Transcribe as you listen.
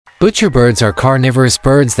Butcherbirds are carnivorous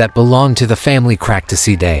birds that belong to the family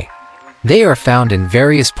Cractacidae. They are found in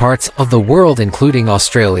various parts of the world including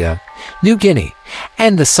Australia, New Guinea,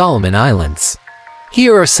 and the Solomon Islands.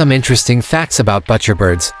 Here are some interesting facts about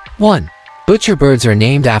butcherbirds. 1. Butcherbirds are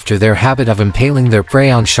named after their habit of impaling their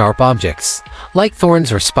prey on sharp objects, like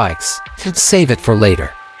thorns or spikes, to save it for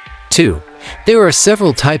later. 2. There are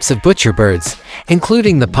several types of butcherbirds,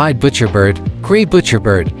 including the pied butcherbird, gray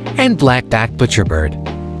butcherbird, and black-backed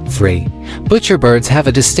butcherbird. 3. Butcherbirds have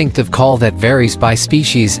a distinctive call that varies by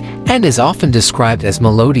species and is often described as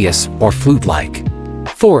melodious or flute-like.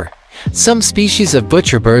 4. Some species of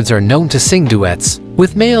butcherbirds are known to sing duets,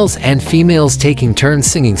 with males and females taking turns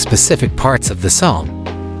singing specific parts of the song.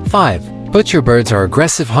 5. Butcherbirds are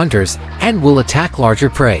aggressive hunters and will attack larger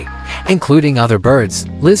prey, including other birds,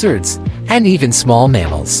 lizards, and even small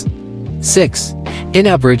mammals. 6. In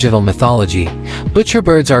Aboriginal mythology,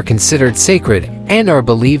 butcherbirds are considered sacred and are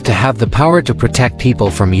believed to have the power to protect people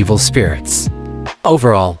from evil spirits.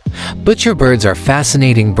 Overall, butcherbirds are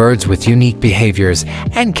fascinating birds with unique behaviors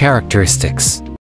and characteristics.